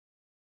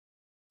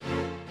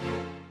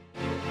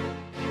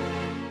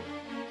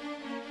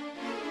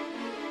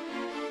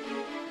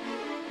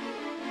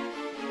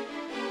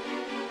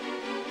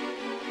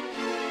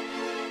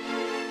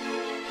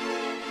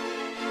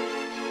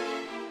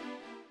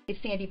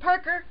It's Sandy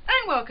Parker,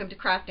 and welcome to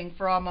Crafting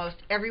for Almost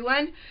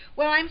Everyone.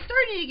 Well, I'm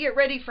starting to get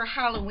ready for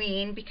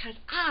Halloween because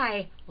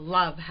I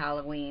love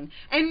Halloween,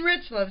 and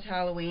Rich loves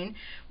Halloween.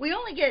 We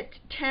only get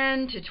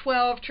 10 to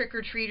 12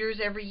 trick-or-treaters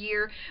every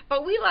year,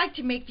 but we like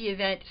to make the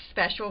event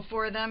special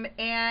for them,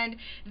 and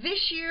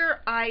this year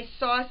I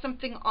saw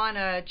something on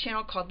a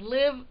channel called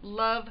Live,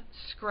 Love,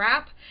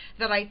 Scrap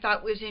that I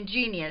thought was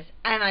ingenious,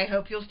 and I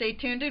hope you'll stay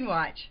tuned and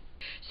watch.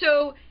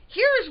 So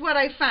here's what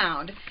I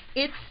found.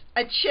 It's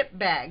a chip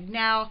bag.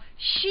 Now,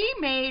 she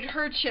made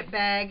her chip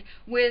bag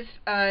with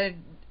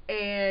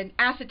an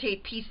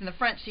acetate piece in the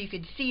front so you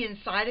could see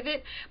inside of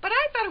it, but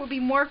I thought it would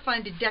be more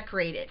fun to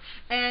decorate it.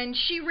 And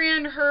she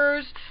ran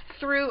hers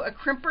through a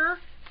crimper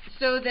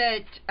so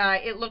that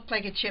it looked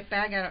like a chip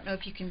bag. I don't know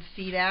if you can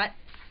see that.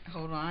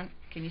 Hold on.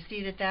 Can you see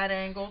it at that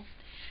angle?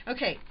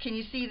 Okay, can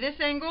you see this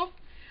angle?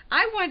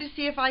 I wanted to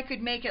see if I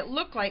could make it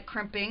look like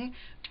crimping.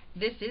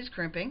 This is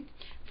crimping.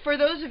 For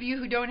those of you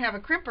who don't have a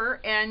crimper,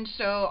 and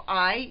so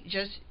I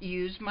just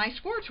use my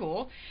score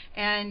tool,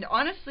 and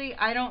honestly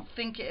I don't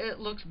think it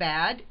looks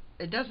bad.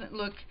 It doesn't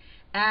look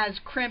as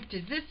crimped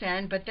as this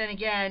end, but then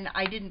again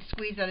I didn't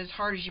squeeze that as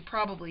hard as you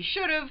probably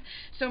should have,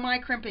 so my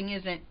crimping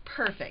isn't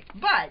perfect.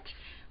 But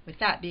with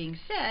that being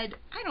said,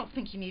 I don't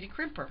think you need a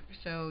crimper,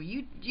 so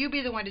you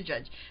be the one to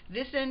judge.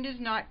 This end is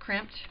not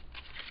crimped.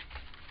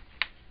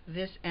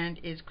 This end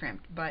is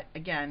crimped, but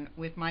again,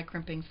 with my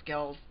crimping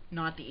skills,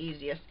 not the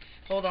easiest.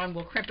 Hold on,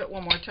 we'll crimp it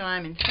one more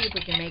time and see if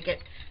we can make it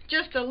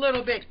just a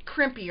little bit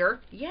crimpier.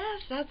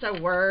 Yes, that's a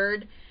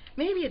word.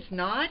 Maybe it's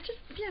not, just,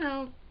 you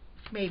know,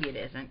 maybe it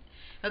isn't.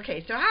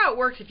 Okay, so how it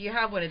works if you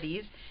have one of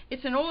these,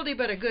 it's an oldie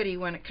but a goodie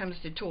when it comes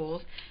to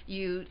tools.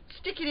 You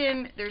stick it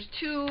in, there's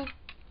two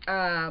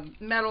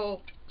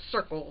metal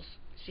circles,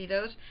 see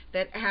those,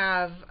 that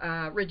have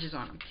ridges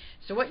on them.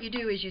 So what you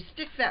do is you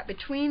stick that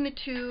between the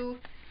two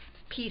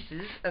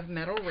pieces of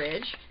metal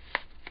ridge,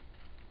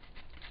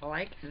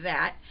 like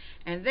that,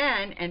 and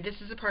then, and this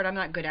is the part I'm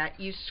not good at,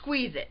 you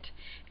squeeze it,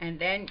 and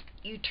then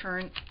you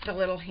turn the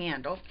little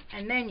handle,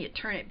 and then you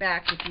turn it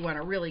back if you want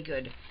a really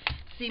good.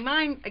 See,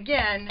 mine,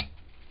 again,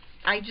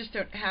 I just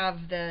don't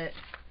have the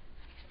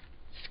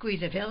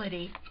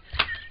squeezability,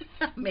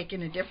 I'm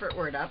making a different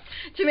word up,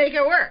 to make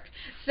it work.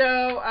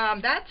 So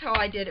that's how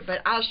I did it,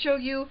 but I'll show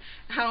you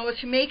how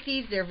to make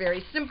these. They're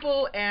very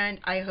simple, and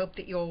I hope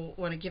that you'll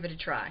want to give it a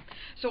try.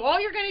 So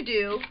all you're going to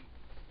do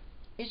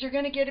is you're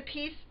going to get a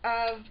piece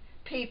of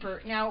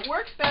paper. Now, it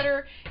works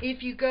better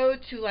if you go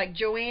to like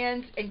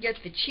Joann's and get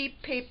the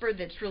cheap paper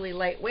that's really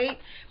lightweight,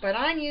 but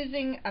I'm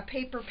using a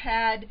paper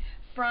pad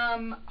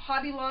from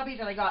Hobby Lobby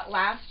that I got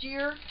last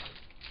year.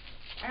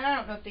 I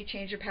don't know if they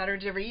change their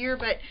patterns every year,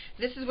 but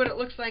this is what it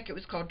looks like. It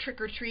was called Trick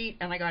or Treat,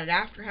 and I got it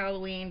after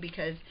Halloween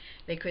because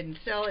they couldn't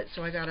sell it,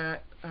 so I got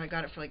it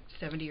for like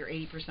 70 or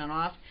 80%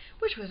 off,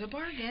 which was a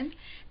bargain.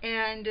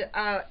 And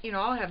you know,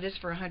 I'll have this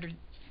for 100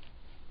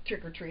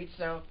 trick or treats,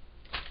 so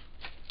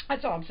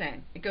that's all I'm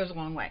saying. It goes a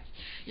long way.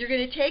 You're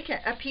going to take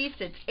a piece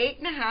that's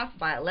 8.5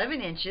 by 11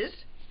 inches,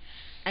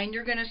 and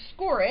you're going to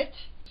score it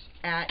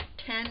at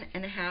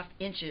 10.5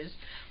 inches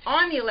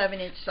on the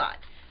 11-inch side.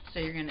 So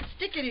you're going to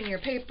stick it in your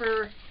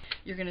paper.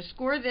 You're going to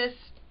score this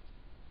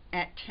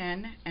at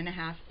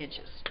 10.5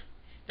 inches.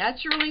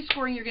 That's your only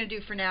scoring you're going to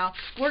do for now.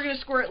 We're going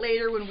to score it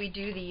later when we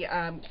do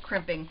the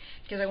crimping,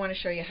 because I want to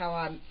show you how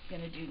I'm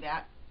going to do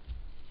that.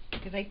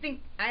 Because I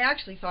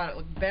actually thought it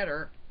looked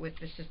better with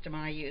the system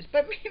I use,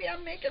 but maybe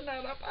I'm making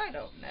that up. I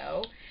don't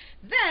know.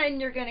 Then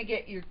you're going to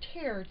get your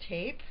tear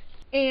tape,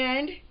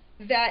 and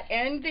that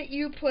end that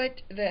you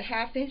put the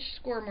 1/2 inch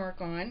score mark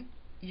on,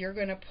 you're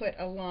going to put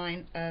a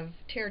line of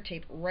tear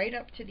tape right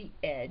up to the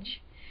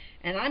edge,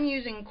 and I'm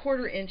using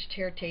 1/4 inch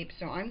tear tape,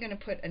 so I'm going to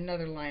put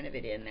another line of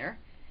it in there.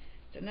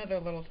 It's another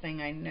little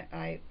thing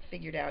I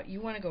figured out.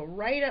 You want to go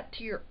right up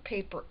to your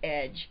paper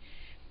edge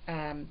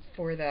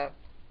for the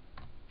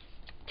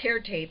tear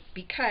tape,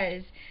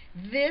 because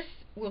this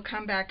will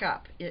come back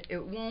up.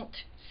 It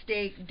won't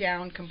stay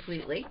down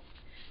completely.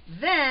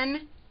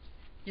 Then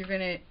you're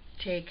going to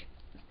take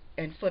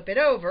and flip it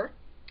over,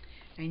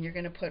 and you're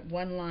going to put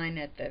one line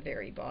at the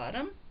very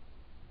bottom,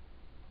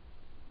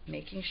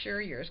 making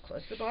sure you're as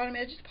close to the bottom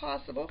edge as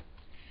possible,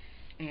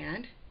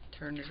 and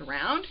turn it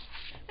around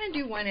and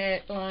do one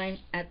line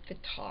at the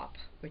top,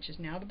 which is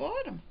now the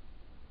bottom.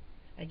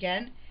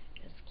 Again,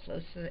 as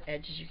close to the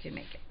edge as you can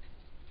make it.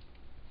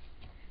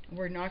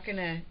 We're not going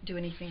to do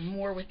anything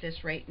more with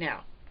this right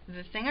now.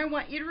 The thing I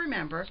want you to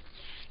remember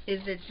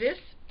is that this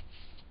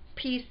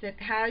piece that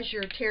has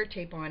your tear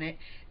tape on it,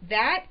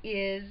 that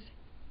is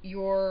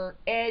your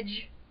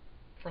edge,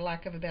 for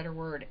lack of a better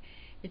word.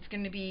 It's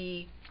going to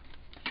be,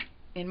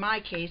 in my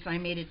case, I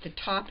made it the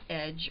top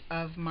edge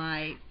of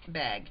my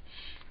bag.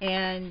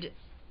 And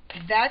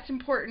that's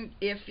important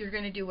if you're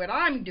going to do what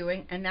I'm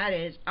doing, and that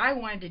is I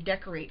wanted to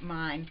decorate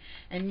mine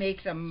and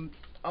make them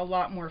a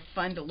lot more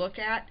fun to look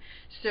at.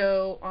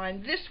 So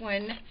on this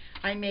one,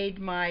 I made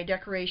my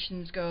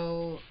decorations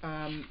go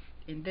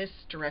in this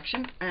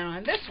direction, and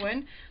on this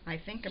one, I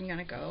think I'm going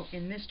to go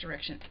in this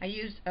direction. I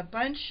used a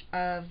bunch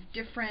of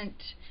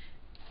different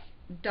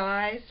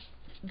dies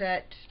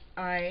that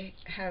I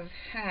have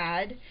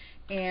had,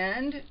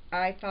 and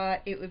I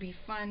thought it would be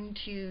fun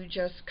to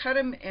just cut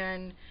them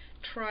and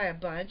try a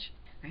bunch.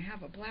 I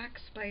have a black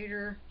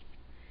spider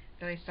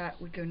that I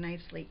thought would go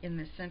nicely in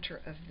the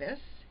center of this.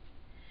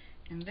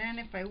 And then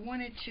if I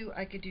wanted to,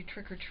 I could do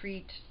Trick or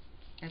Treat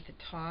at the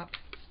top,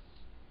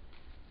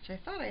 which I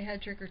thought I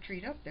had Trick or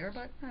Treat up there,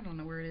 but I don't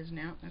know where it is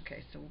now.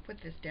 Okay, so we'll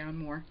put this down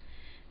more.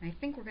 And I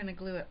think we're going to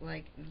glue it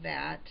like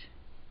that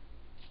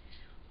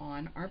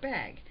on our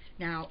bag.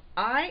 Now,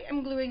 I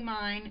am gluing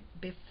mine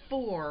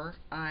before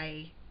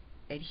I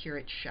adhere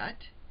it shut.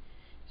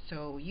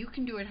 So you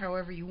can do it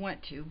however you want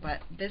to, but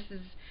this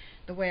is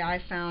the way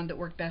I found that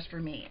worked best for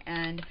me.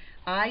 And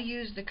I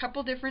used a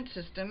couple different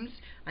systems.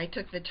 I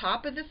took the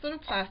top of this little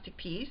plastic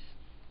piece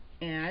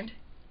and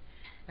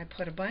I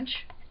put a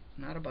bunch,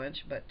 not a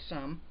bunch, but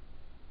some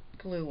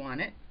glue on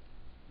it,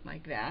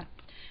 like that.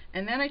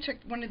 And then I took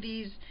one of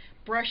these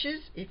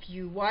brushes. If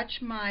you watch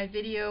my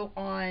video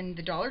on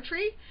the Dollar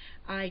Tree,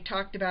 I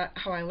talked about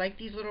how I like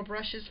these little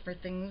brushes for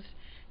things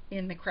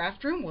in the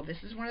craft room. Well,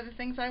 this is one of the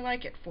things I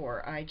like it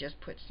for. I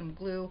just put some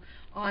glue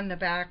on the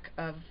back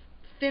of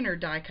thinner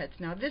die cuts.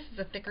 Now this is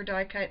a thicker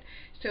die cut,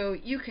 so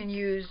you can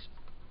use,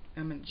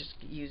 I'm going to just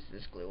use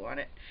this glue on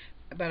it,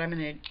 but I'm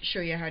going to show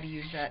you how to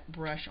use that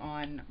brush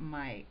on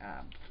my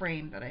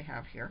frame that I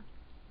have here.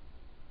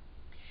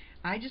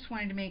 I just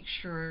wanted to make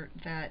sure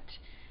that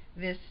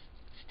this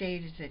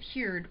stays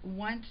adhered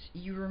once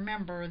you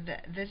remember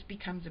that this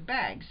becomes a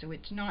bag, so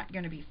it's not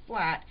going to be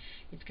flat,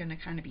 it's going to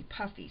kind of be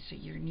puffy, so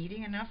you're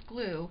needing enough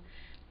glue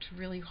to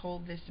really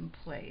hold this in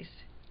place.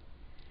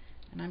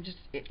 And I'm just,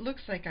 it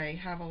looks like I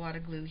have a lot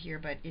of glue here,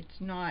 but it's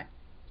not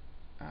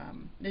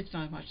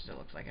as much as it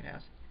looks like it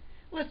has.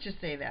 Let's just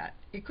say that.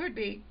 It could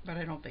be, but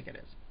I don't think it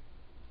is.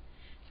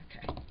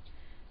 Okay,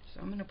 so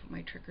I'm going to put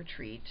my Trick or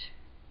Treat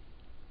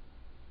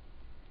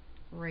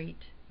right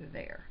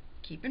there.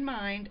 Keep in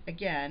mind,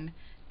 again,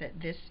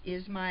 that this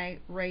is my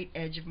right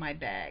edge of my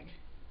bag.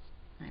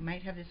 I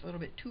might have this a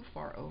little bit too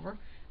far over.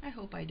 I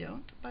hope I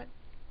don't, but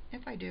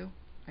if I do,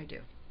 I do.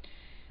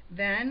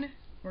 Then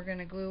we're going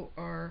to glue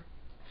our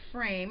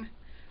frame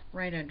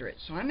right under it.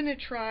 So I'm going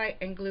to try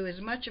and glue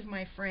as much of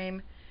my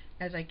frame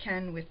as I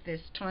can with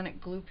this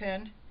tonic glue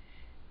pen,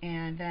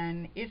 and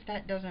then if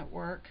that doesn't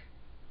work,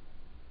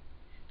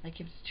 like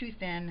if it's too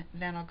thin,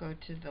 then I'll go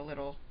to the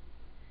little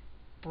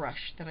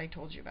brush that I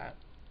told you about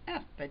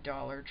at the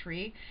Dollar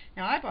Tree.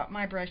 Now I bought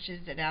my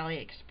brushes at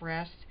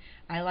AliExpress.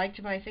 I like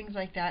to buy things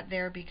like that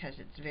there because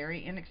it's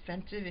very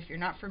inexpensive. If you're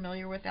not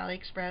familiar with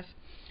AliExpress,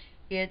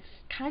 it's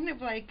kind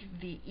of like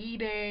the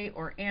eBay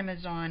or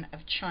Amazon of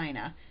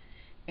China,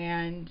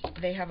 and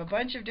they have a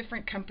bunch of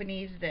different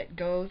companies that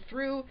go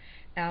through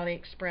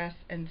AliExpress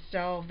and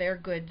sell their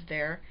goods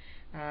there.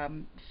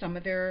 Some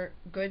of their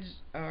goods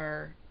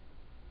are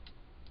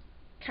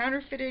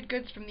counterfeited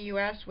goods from the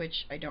US,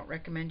 which I don't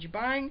recommend you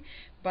buying,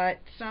 but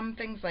some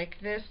things like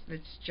this,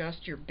 that's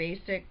just your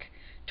basic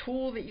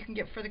tool that you can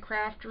get for the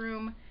craft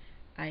room,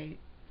 I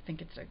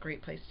think it's a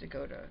great place to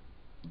go to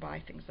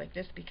buy things like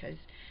this because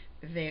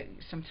they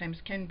sometimes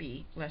can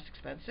be less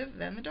expensive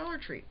than the Dollar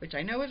Tree, which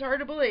I know is hard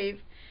to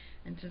believe,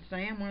 and since I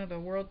am one of the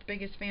world's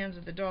biggest fans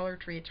of the Dollar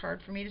Tree, it's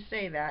hard for me to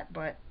say that.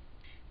 But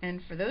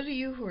and for those of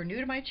you who are new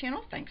to my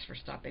channel, thanks for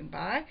stopping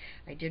by.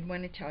 I did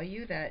want to tell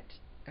you that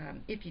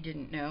if you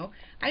didn't know,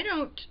 I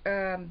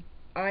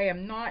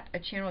am not a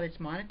channel that's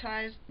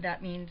monetized.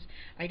 That means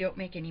I don't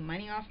make any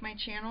money off my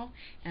channel,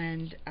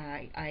 and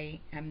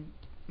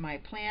my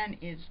plan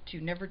is to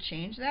never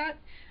change that.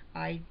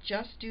 I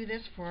just do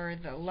this for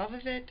the love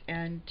of it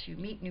and to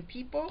meet new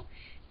people,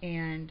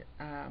 and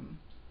I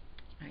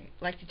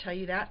like to tell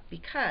you that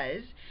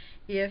because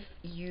if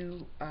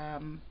you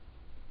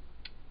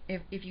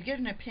get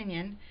an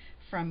opinion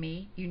from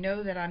me, you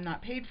know that I'm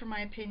not paid for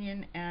my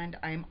opinion, and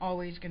I'm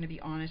always going to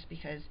be honest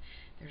because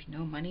there's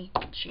no money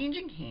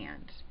changing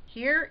hands.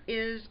 Here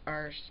is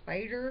our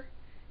spider.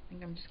 I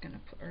think I'm just going to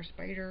put our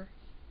spider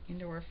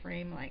into our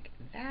frame like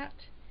that.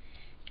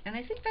 And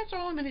I think that's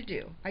all I'm going to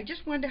do. I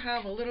just wanted to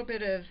have a little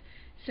bit of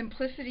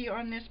simplicity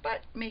on this,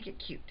 but make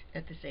it cute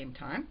at the same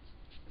time.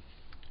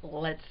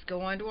 Let's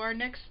go on to our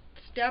next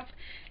step,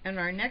 and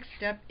our next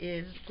step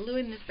is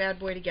gluing this bad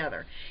boy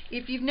together.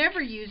 If you've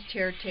never used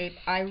tear tape,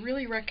 I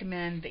really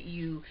recommend that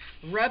you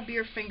rub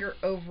your finger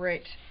over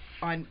it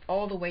on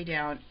all the way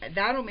down.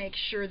 That'll make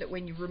sure that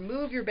when you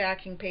remove your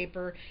backing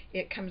paper,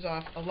 it comes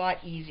off a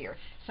lot easier.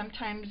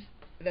 Sometimes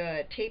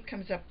the tape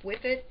comes up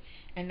with it,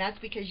 and that's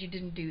because you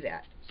didn't do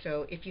that.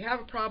 So if you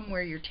have a problem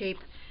where your tape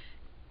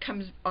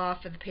comes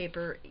off of the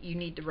paper, you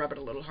need to rub it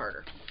a little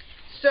harder.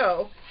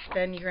 So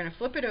then you're going to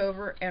flip it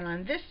over, and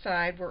on this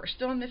side, we're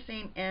still on the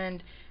same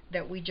end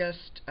that we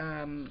just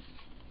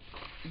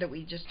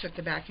took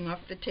the backing off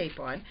the tape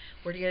on.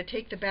 We're going to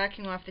take the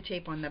backing off the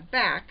tape on the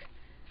back,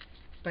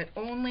 but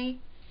only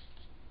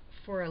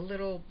for a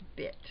little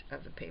bit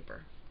of the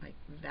paper, like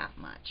that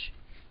much.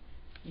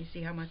 You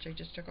see how much I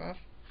just took off?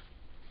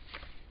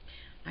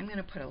 I'm going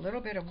to put a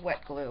little bit of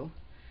wet glue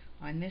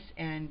on this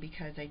end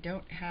because I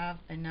don't have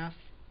enough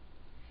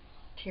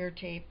tear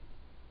tape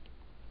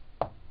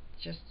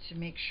just to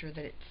make sure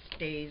that it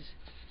stays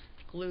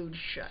glued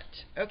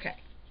shut. Okay,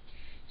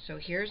 so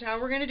here's how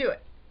we're going to do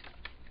it.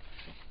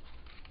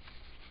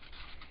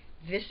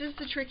 This is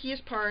the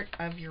trickiest part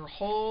of your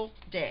whole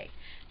day.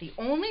 The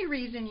only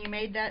reason you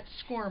made that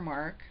score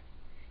mark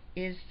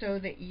is so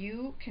that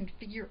you can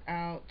figure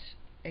out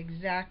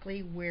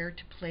exactly where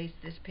to place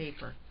this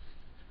paper.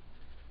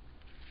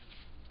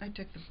 I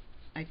took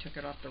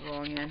it off the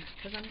wrong end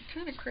because I'm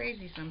kind of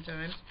crazy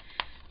sometimes.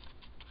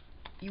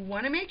 You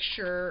want to make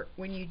sure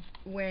when you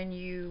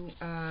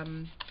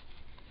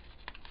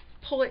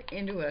pull it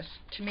into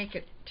to make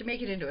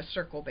it into a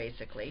circle,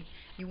 basically,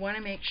 you want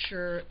to make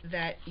sure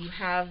that you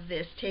have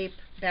this tape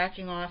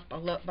backing off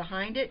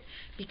behind it,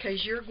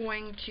 because you're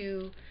going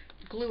to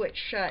glue it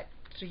shut,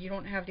 so you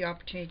don't have the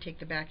opportunity to take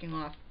the backing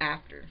off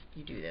after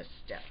you do this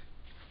step.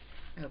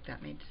 I hope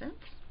that made sense.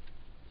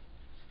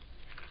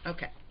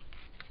 Okay.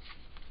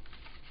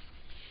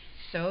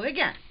 So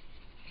again,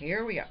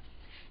 here we go.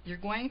 You're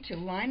going to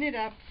line it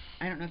up.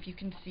 I don't know if you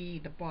can see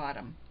the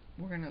bottom.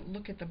 We're going to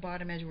look at the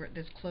bottom edge where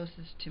it's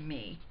closest to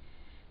me.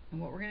 And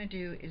what we're going to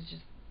do is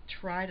just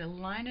try to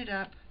line it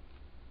up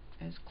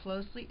as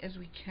closely as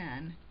we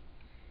can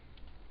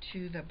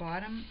to the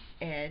bottom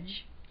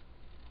edge,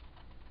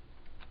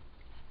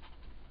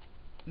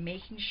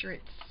 making sure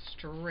it's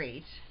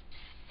straight.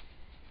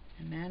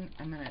 And then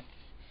I'm going to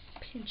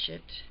pinch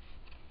it,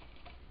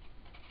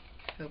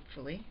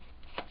 hopefully,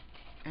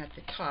 at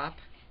the top.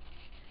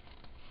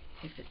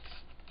 If it's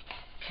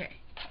okay,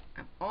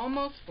 I'm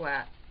almost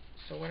flat.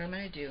 So what I'm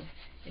going to do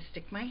is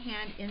stick my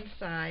hand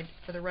inside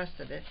for the rest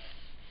of it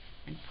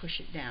and push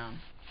it down.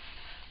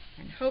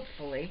 And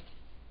hopefully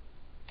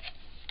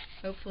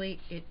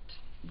it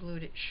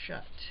glued it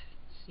shut.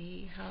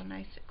 See how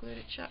nice it glued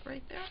it shut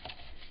right there?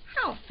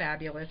 How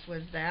fabulous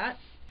was that?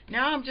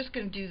 Now I'm just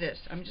going to do this.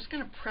 I'm just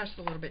going to press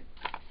a little bit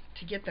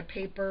to get the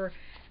paper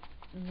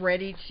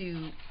ready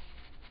to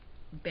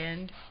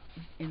bend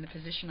in the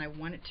position I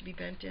want it to be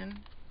bent in.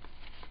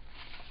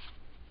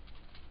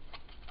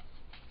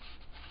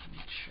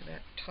 Make sure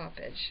that top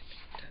edge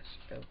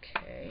does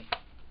okay.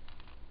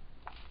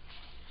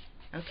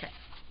 Okay,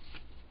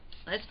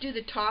 let's do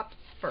the top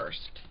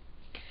first.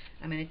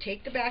 I'm going to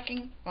take the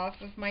backing off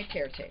of my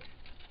tear tape.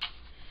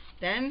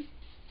 Then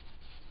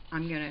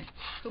I'm going to,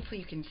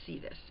 hopefully you can see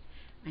this,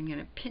 I'm going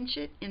to pinch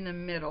it in the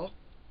middle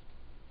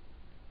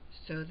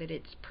so that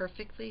it's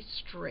perfectly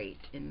straight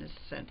in the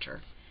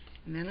center.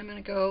 And then I'm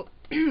going to go,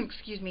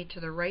 excuse me,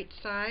 to the right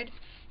side,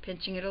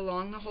 pinching it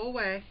along the whole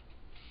way.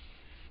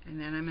 And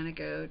then I'm going to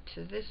go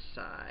to this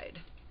side,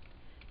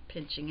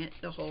 pinching it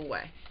the whole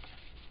way.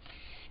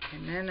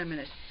 And then I'm going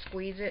to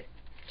squeeze it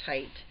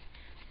tight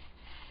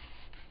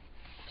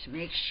to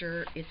make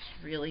sure it's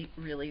really,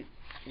 really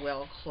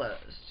well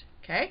closed.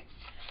 Okay?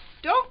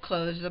 Don't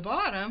close the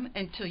bottom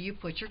until you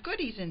put your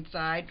goodies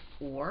inside,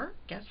 or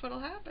guess what will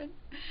happen?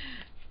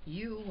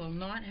 You will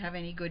not have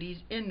any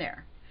goodies in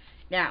there.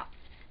 Now,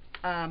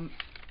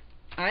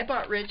 I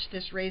bought Rich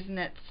this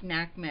Raisinette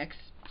snack mix,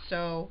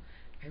 so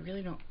I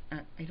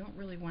don't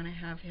really want to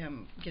have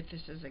him get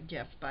this as a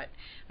gift, but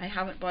I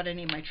haven't bought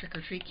any of my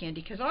trick-or-treat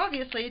candy because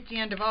obviously it's the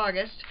end of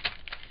August.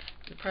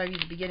 It'll probably be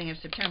the beginning of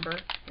September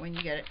when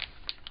you get it.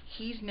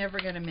 He's never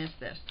going to miss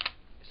this.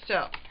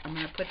 So I'm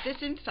going to put this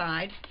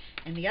inside,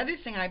 and the other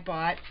thing I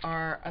bought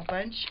are a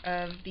bunch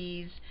of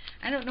these,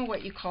 I don't know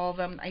what you call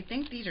them. I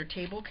think these are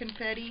table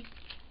confetti.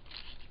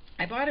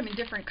 I bought them in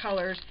different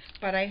colors,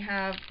 but I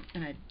have,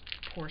 and I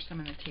pour some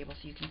on the table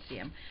so you can see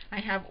them. I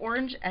have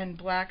orange and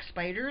black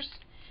spiders.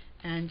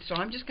 And so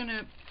I'm just going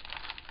to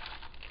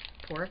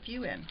pour a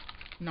few in.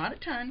 Not a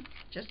ton,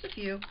 just a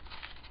few.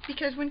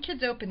 Because when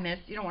kids open this,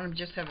 you don't want them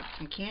to just have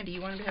some candy.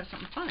 You want them to have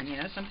something fun, you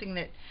know, something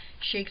that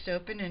shakes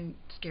open and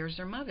scares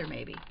their mother,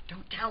 maybe.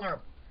 Don't tell her.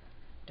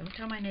 Don't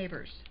tell my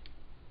neighbors.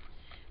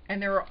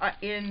 And there are,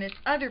 in this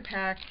other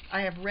pack,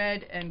 I have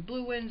red and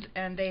blue ones,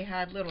 and they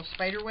had little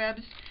spider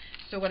webs.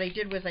 So what I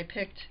did was I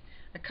picked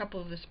a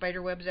couple of the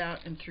spider webs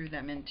out and threw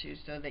them into,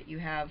 so that you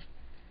have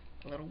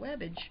a little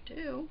webbage,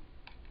 too.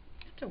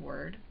 A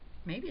word.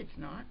 Maybe it's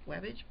not.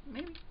 Webbage?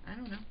 Maybe. I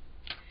don't know.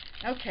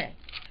 Okay.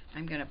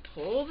 I'm going to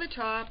pull the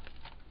top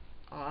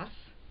off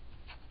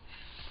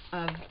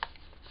of...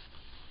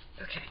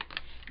 Okay.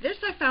 This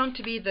I found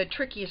to be the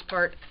trickiest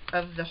part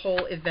of the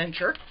whole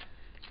adventure.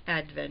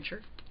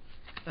 Adventure.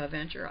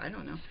 I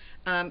don't know.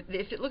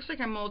 If it looks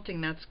like I'm molting,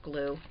 that's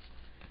glue.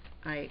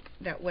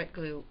 That wet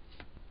glue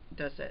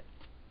does it.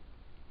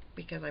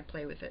 Because I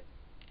play with it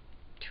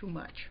too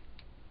much.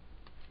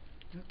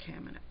 Okay,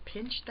 I'm going to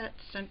pinch that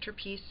center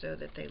piece so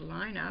that they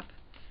line up,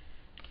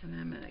 and then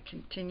I'm going to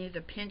continue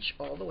the pinch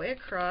all the way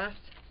across.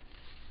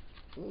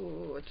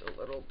 Ooh, it's a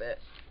little bit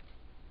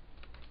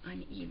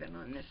uneven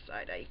on this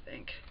side, I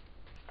think.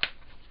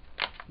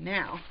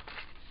 Now,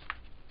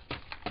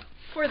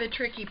 for the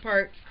tricky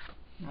part,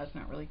 no, it's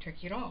not really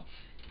tricky at all.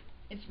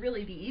 It's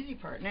really the easy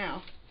part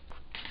now.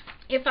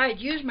 If I had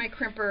used my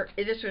crimper,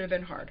 this would have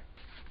been hard.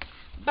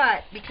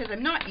 But because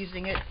I'm not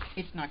using it,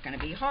 it's not going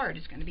to be hard.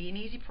 It's going to be an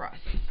easy process.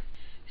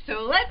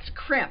 So let's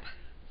crimp.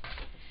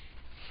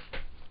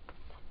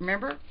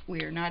 remember,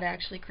 we are not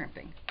actually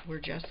crimping. We're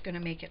just going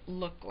to make it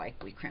look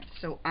like we crimp.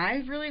 So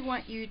I really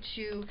want you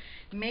to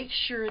make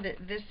sure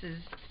that this is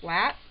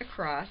flat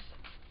across,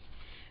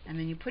 and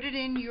then you put it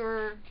in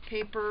your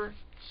paper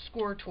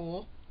score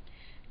tool,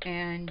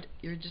 and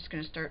you're just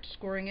going to start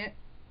scoring it.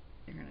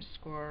 You're going to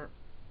score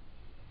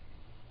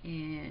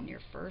in your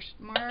first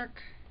mark,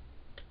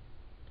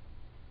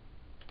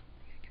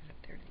 get up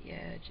there to the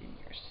edge, in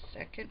your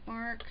second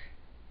mark.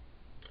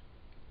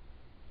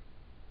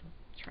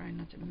 Try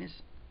not to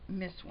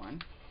miss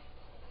one.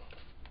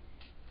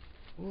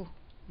 Ooh,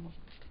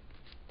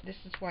 this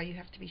is why you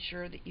have to be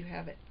sure that you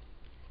have it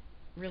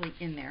really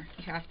in there.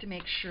 You have to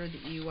make sure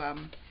that you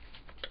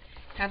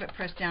have it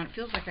pressed down. It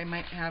feels like I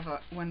might have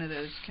one of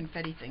those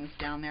confetti things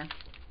down there.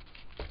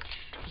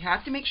 You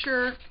have to make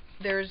sure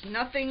there's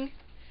nothing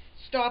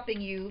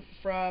stopping you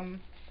from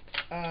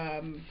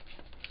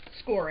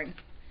scoring.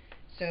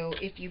 So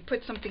if you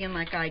put something in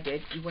like I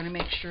did, you want to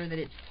make sure that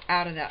it's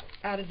out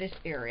of this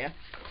area.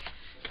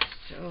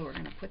 So we're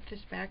going to put this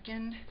back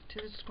in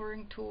to the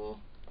scoring tool.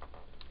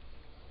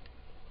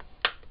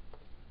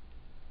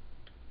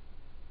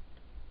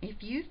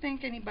 If you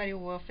think anybody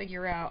will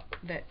figure out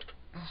that,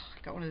 oh,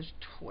 I got one of those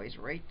toys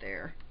right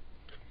there.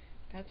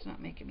 That's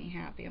not making me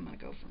happy. I'm going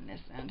to go from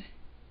this end.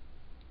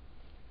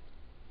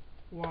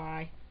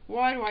 Why?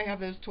 Why do I have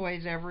those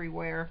toys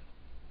everywhere?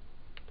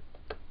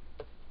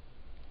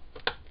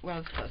 Well,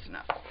 it's close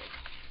enough.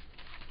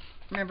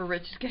 Remember,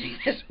 Rich is getting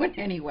this one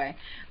anyway.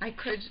 I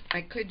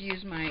could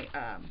use my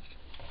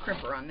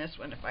crimper on this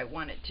one if I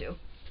wanted to.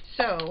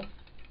 So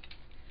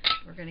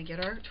we're going to get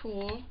our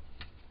tool.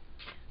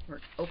 We're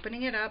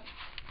opening it up.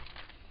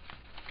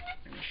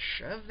 We're going to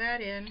shove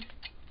that in.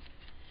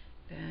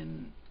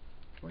 Then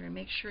we're going to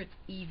make sure it's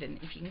even.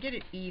 If you can get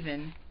it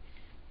even,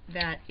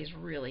 that is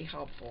really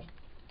helpful.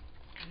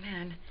 And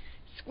then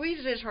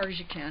squeeze it as hard as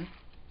you can.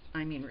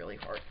 I mean really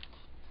hard.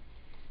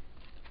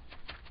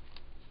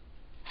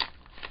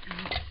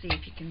 Let's see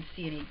if you can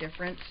see any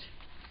difference.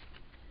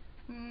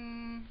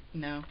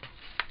 No.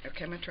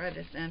 Okay, I'm going to try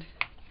this end.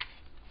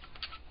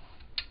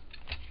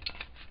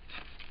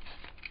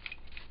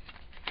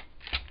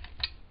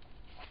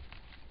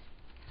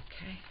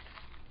 Okay.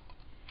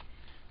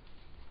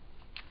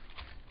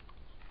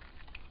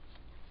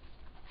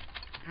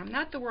 I'm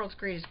not the world's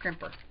greatest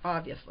crimper,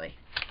 obviously.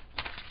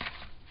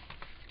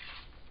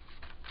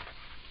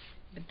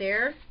 But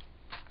there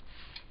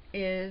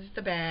is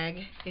the bag.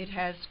 It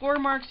has score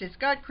marks, it's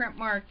got crimp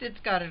marks, it's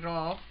got it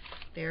all.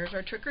 There's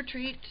our trick or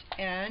treat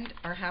and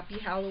our happy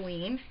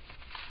Halloween.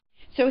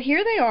 So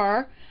here they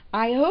are.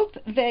 I hope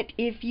that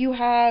if you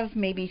have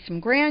maybe some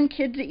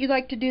grandkids that you'd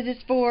like to do this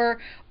for,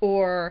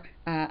 or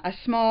a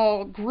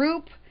small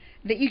group,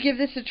 that you give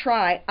this a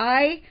try.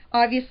 I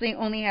obviously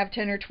only have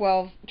 10 or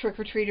 12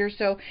 trick-or-treaters,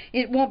 so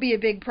it won't be a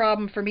big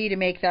problem for me to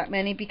make that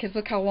many, because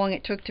look how long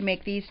it took to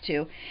make these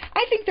two.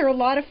 I think they're a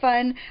lot of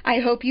fun.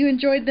 I hope you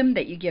enjoyed them,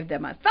 that you give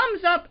them a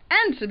thumbs up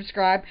and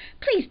subscribe.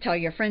 Please tell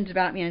your friends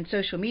about me on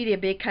social media,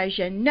 because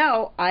you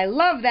know I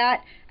love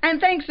that. And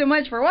thanks so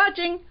much for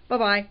watching.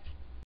 Bye-bye.